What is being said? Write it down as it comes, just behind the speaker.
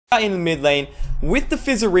in the mid lane with the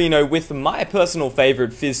Fizzerino with my personal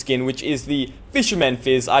favorite Fizz skin, which is the Fisherman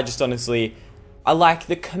Fizz. I like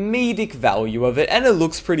the comedic value of it, and it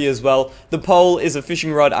looks pretty as well. The pole is a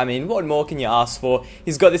fishing rod. I mean, what more can you ask for?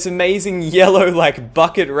 He's got this amazing yellow, like,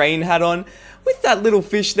 bucket rain hat on with that little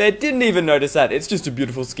fish there. Didn't even notice that. It's just a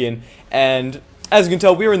beautiful skin. And as you can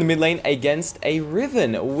tell, we're in the mid lane against a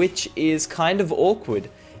Riven, which is kind of awkward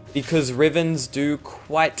because Rivens do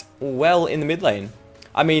quite well in the mid lane.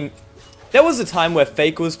 I mean, there was a time where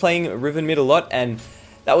Fake was playing Riven mid a lot, and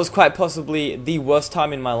that was quite possibly the worst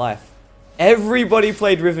time in my life. Everybody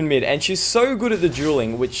played Riven mid, and she's so good at the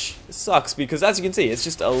dueling, which sucks because, as you can see, it's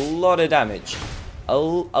just a lot of damage. A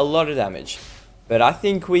lot of damage. But I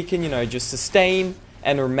think we can, you know, just sustain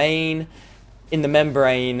and remain in the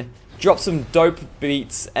membrane, drop some dope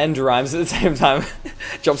beats and rhymes at the same time.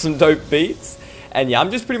 Drop some dope beats. And yeah,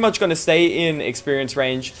 I'm just pretty much going to stay in experience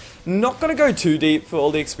range. Not going to go too deep for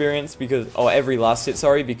all the experience, because, or every last hit,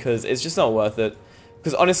 sorry, because it's just not worth it.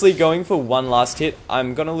 Because honestly, going for one last hit,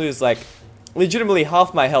 I'm going to lose, like, legitimately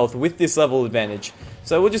half my health with this level advantage.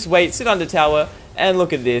 So we'll just wait, sit under tower, and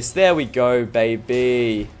look at this. There we go,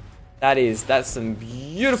 baby. That's some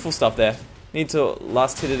beautiful stuff there. Need to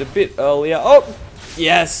last hit it a bit earlier. Oh,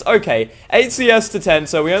 yes, okay. 8 CS to 10,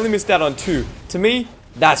 so we only missed out on 2. To me,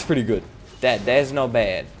 that's pretty good. There's no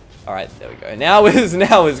bad. Alright, there we go. Now is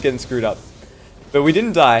getting screwed up. But we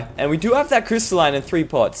didn't die, and we do have that crystalline in 3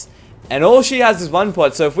 pots. And all she has is 1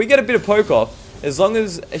 pot, so if we get a bit of poke off, as long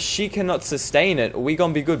as she cannot sustain it, we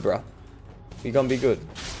gonna be good, bro. We gonna be good.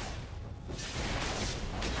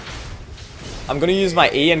 I'm gonna use my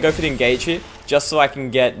E and go for the engage here, just so I can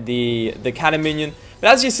get the cannon minion. But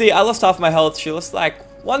as you see, I lost half my health. She lost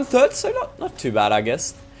like 1/3, so not too bad, I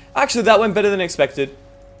guess. Actually, that went better than expected.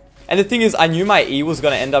 And the thing is, I knew my E was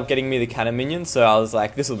gonna end up getting me the cannon minion, so I was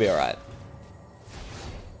like, this will be alright.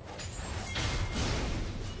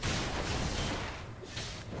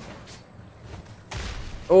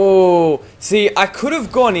 Oh, see, I could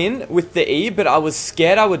have gone in with the E, but I was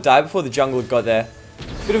scared I would die before the jungle got there.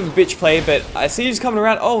 Bit of a bitch play, but I see he's coming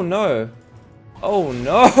around. Oh no. Oh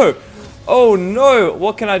no. Oh no.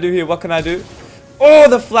 What can I do here? What can I do? Oh,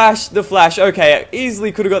 the flash. Okay, I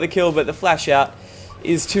easily could have got the kill, but the flash out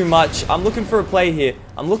is too much. I'm looking for a play here.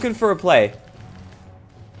 I'm looking for a play.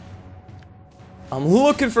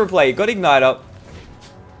 Got Ignite up.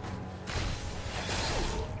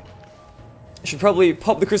 I should probably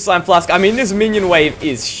pop the crystalline flask. I mean, this minion wave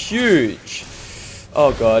is huge.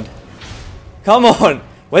 Oh god. Come on.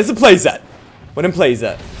 Where's the plays at? Where them plays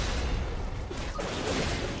at?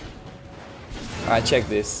 Alright, check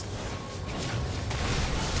this.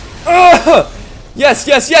 Yes!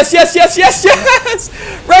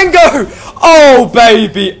 Rango! Oh,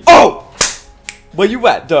 baby! Oh! Where you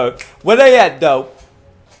at, though? Where they at, though?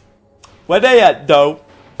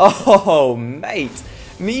 Oh, mate.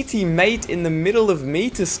 Meaty mate in the middle of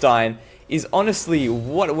Meterstein is honestly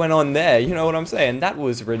what went on there. You know what I'm saying? That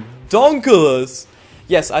was redonkulous.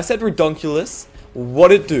 Yes, I said redonkulous.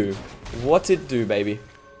 What it do, baby.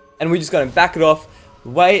 And we just gotta back it off.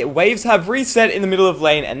 Waves have reset in the middle of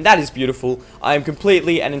lane, and that is beautiful. I am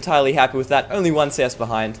completely and entirely happy with that. Only 1 CS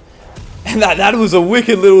behind. And that was a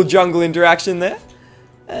wicked little jungle interaction there.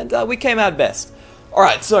 And we came out best.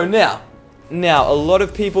 Alright, so now a lot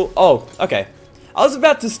of people... Oh, okay. I was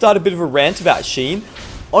about to start a bit of a rant about Sheen.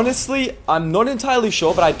 Honestly, I'm not entirely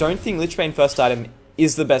sure, but I don't think Lichbane first item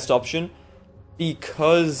is the best option.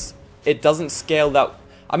 Because it doesn't scale that...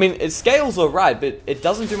 I mean, it scales alright, but it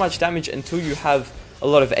doesn't do much damage until you have a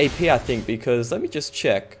lot of AP, I think. Because, let me just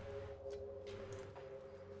check.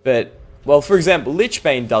 But, well, for example,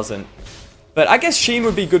 Lichbane doesn't. But I guess Sheen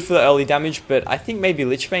would be good for the early damage, but I think maybe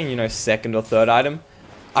Lichbane, you know, second or third item.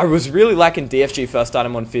 I was really liking DFG first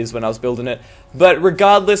item on Fizz when I was building it. But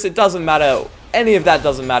regardless, it doesn't matter. Any of that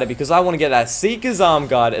doesn't matter because I want to get that Seeker's Arm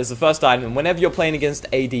Guard as the first item. Whenever you're playing against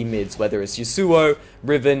AD mids, whether it's Yasuo,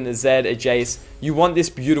 Riven, Zed, or Jace, you want this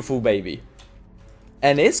beautiful baby.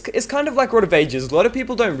 And it's kind of like Rod of Ages. A lot of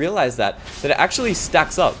people don't realize that it actually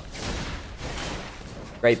stacks up.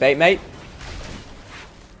 Great bait, mate.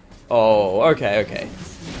 Oh, okay.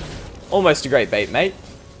 Almost a great bait, mate.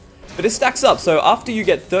 But it stacks up, so after you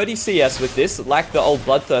get 30 CS with this, like the old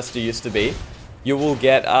Bloodthirster used to be, you will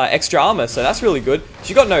get extra armor, so that's really good.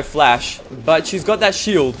 She got no flash, but she's got that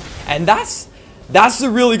shield, and that's the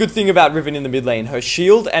really good thing about Riven in the mid lane. Her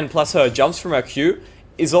shield and plus her jumps from her Q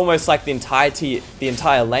is almost like the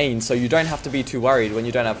entire lane, so you don't have to be too worried when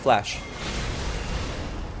you don't have flash.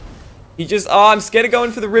 Oh, I'm scared of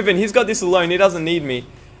going for the Riven. He's got this alone, he doesn't need me.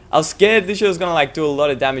 I was scared this shit was gonna like do a lot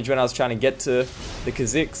of damage when I was trying to get to the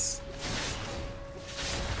Kha'Zix.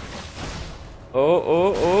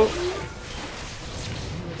 Oh.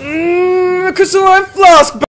 Crystalline Flask!